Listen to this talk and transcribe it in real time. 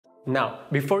Now,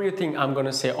 before you think I'm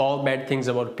gonna say all bad things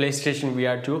about PlayStation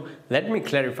VR2, let me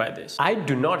clarify this. I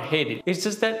do not hate it. It's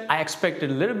just that I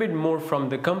expected a little bit more from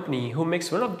the company who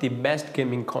makes one of the best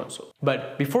gaming consoles.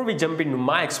 But before we jump into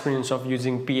my experience of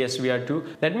using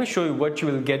PSVR2, let me show you what you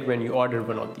will get when you order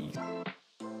one of these.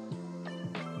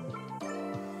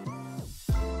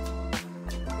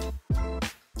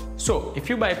 So, if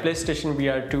you buy PlayStation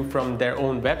VR2 from their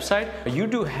own website, you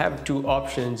do have two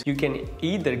options. You can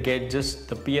either get just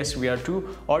the PSVR2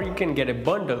 or you can get a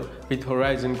bundle with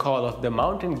Horizon Call of the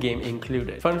Mountain game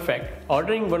included. Fun fact,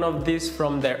 ordering one of these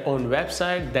from their own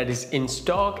website that is in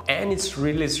stock and it's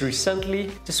released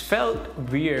recently just felt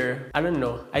weird. I don't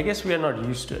know, I guess we are not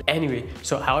used to it. Anyway,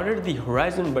 so I ordered the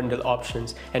Horizon bundle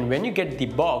options, and when you get the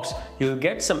box, you'll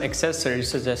get some accessories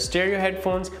such as stereo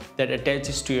headphones that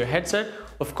attaches to your headset,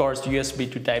 of course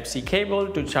USB to Type-C cable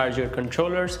to charge your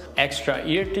controllers, extra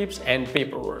ear tips and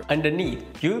paperwork. Underneath,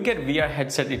 you'll get VR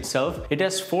headset itself. It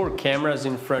has 4 cameras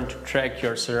in front to track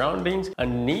your surroundings.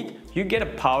 Underneath, you get a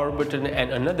power button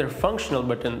and another functional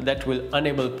button that will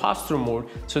enable pass-through mode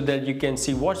so that you can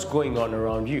see what's going on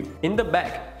around you. In the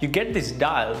back, you get this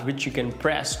dial which you can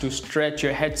press to stretch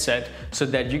your headset so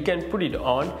that you can put it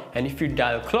on, and if you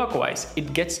dial clockwise,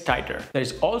 it gets tighter. There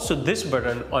is also this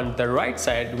button on the right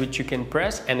side which you can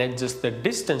press and adjust the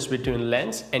distance between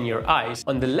lens and your eyes.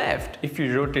 On the left, if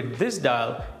you rotate this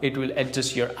dial, it will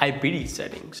adjust your IPD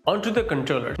settings. Onto the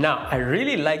controller. Now, I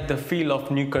really like the feel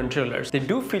of new controllers. They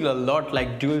do feel a lot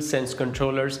like DualSense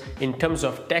controllers in terms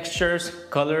of textures,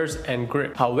 colors and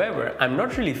grip. However, I'm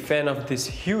not really a fan of this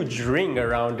huge ring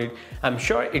around it. I'm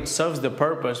sure it serves the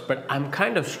purpose, but I'm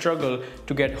kind of struggle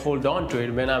to get hold on to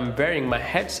it when I'm wearing my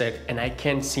headset and I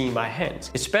can't see my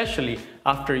hands, especially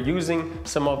after using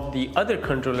some of the other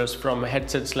controllers from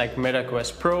headsets like Meta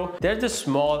Quest Pro. They're just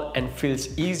small and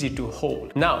feels easy to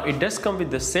hold. Now, it does come with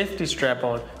the safety strap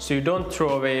on so you don't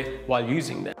throw away while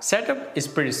using them. Setup is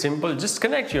pretty simple. Just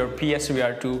connect your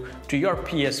PSVR2 to your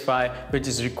PS5, which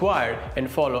is required, and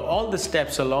follow all the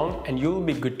steps along and you'll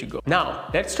be good to go. Now,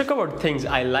 let's talk about things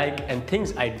I like and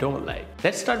things I don't like.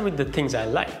 Let's start with the things I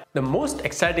like. The most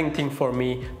exciting thing for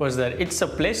me was that it's a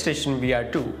PlayStation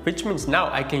VR2, which means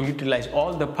now I can utilize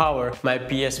all the power my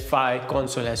PS5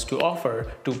 console has to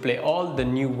offer to play all the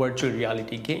new virtual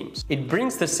reality games. It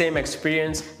brings the same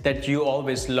experience that you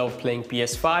always love playing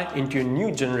PS5 into a new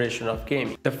generation of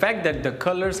gaming. The fact that the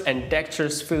colors and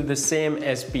textures feel the same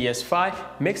as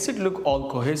PS5 makes it look all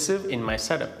cohesive in my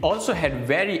setup. Also had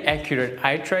very accurate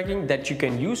eye tracking that you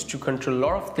can use to control a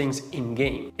lot of things in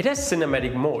game. It has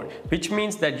cinematic mode, which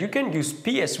means that you can use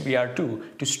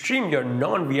PSVR2 to stream your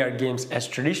non-VR games as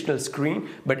traditional screen,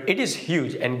 but it is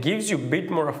huge and gives you a bit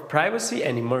more of privacy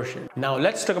and immersion. Now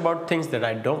let's talk about things that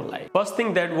I don't like. First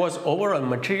thing that was overall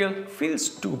material feels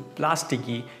too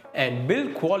plasticky and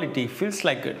build quality feels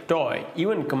like a toy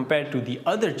even compared to the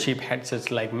other cheap headsets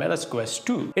like Meta Quest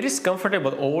 2. It is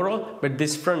comfortable overall, but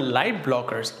these front light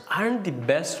blockers aren't the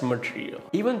best material.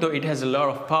 Even though it has a lot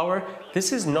of power,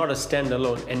 this is not a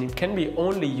standalone and it can be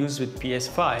only used with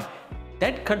PS5.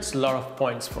 That cuts a lot of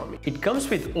points for me. It comes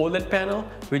with OLED panel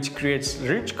which creates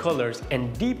rich colors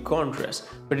and deep contrast,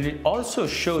 but it also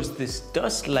shows this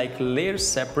dust-like layer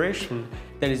separation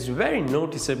that is very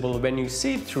noticeable when you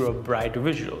see it through a bright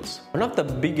visuals. One of the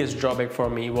biggest drawback for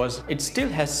me was it still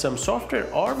has some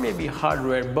software or maybe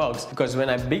hardware bugs, because when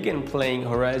I began playing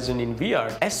Horizon in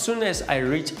VR, as soon as I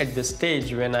reach at the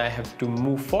stage when I have to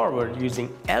move forward using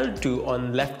L2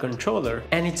 on left controller,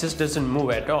 and it just doesn't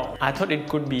move at all. I thought it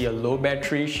could be a low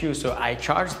battery issue, so I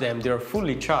charged them. They're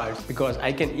fully charged because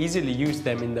I can easily use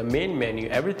them in the main menu.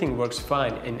 Everything works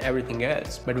fine in everything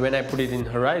else. But when I put it in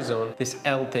Horizon, this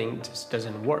L thing just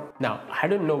doesn't work. Now, I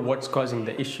don't know what's causing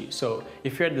the issue, so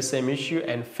if you had the same issue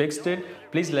and fixed it,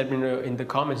 please let me know in the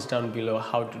comments down below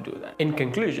how to do that. In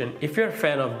conclusion, if you're a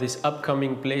fan of this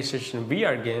upcoming PlayStation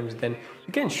VR games, then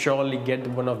you can surely get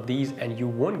one of these and you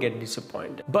won't get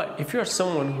disappointed. But if you're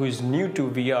someone who is new to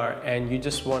VR and you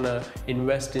just want to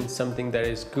invest in something that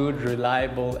is good,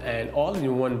 reliable and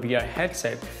all-in-one VR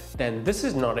headset, then this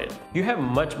is not it. You have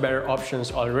much better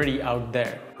options already out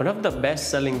there. One of the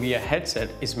best-selling VR headset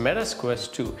is Meta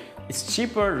Quest 2. It's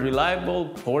cheaper, reliable,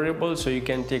 portable, so you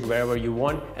can take wherever you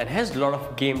want, and has a lot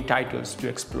of game titles to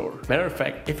explore. Matter of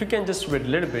fact, if you can just wait a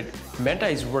little bit, Meta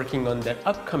is working on their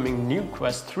upcoming new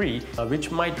Quest 3, which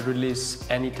might release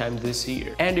anytime this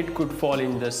year. And it could fall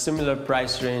in the similar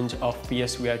price range of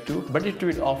PSVR 2, but it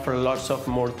will offer lots of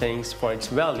more things for its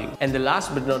value. And the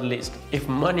last but not least, if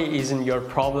money isn't your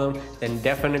problem, then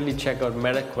definitely check out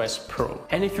Meta Quest Pro.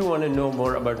 And if you want to know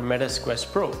more about Meta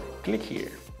Quest Pro, click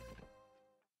here.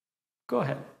 Go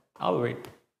ahead, I'll wait.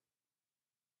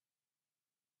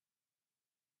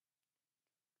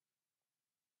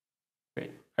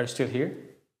 Are you still here?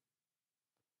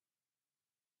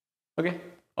 Okay.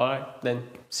 All right. Then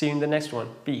see you in the next one.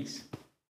 Peace.